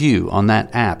it a review on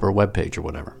that app or webpage or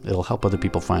whatever. It'll help other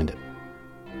people find it.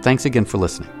 Thanks again for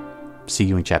listening. See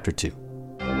you in Chapter 2.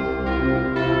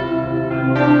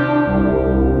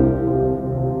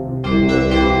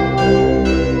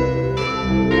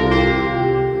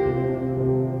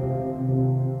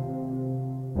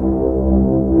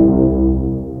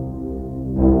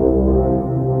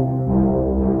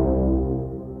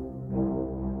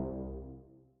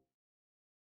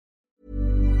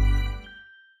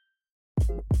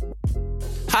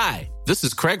 Hi, this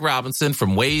is Craig Robinson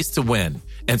from Ways to Win,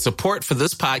 and support for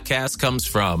this podcast comes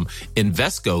from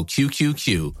Invesco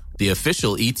QQQ, the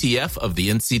official ETF of the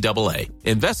NCAA.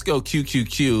 Invesco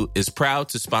QQQ is proud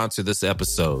to sponsor this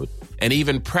episode, and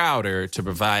even prouder to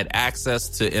provide access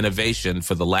to innovation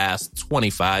for the last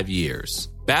 25 years.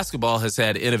 Basketball has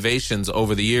had innovations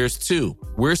over the years, too.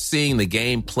 We're seeing the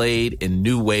game played in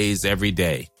new ways every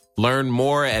day. Learn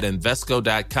more at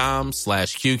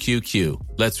Invesco.com/QQQ.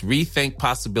 Let's rethink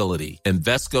possibility.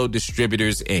 Invesco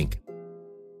Distributors, Inc.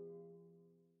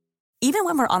 Even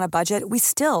when we're on a budget, we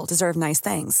still deserve nice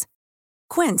things.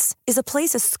 Quince is a place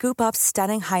to scoop up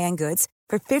stunning high-end goods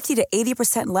for 50 to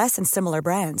 80% less than similar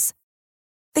brands.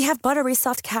 They have buttery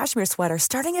soft cashmere sweaters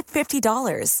starting at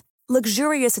 $50,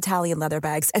 luxurious Italian leather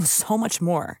bags, and so much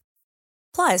more.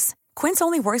 Plus, Quince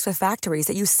only works with factories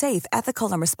that use safe,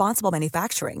 ethical, and responsible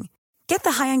manufacturing. Get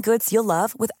the high-end goods you'll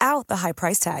love without the high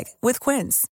price tag with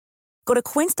Quince. Go to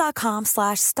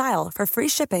quince.com/style for free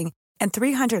shipping and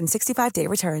 365-day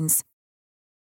returns.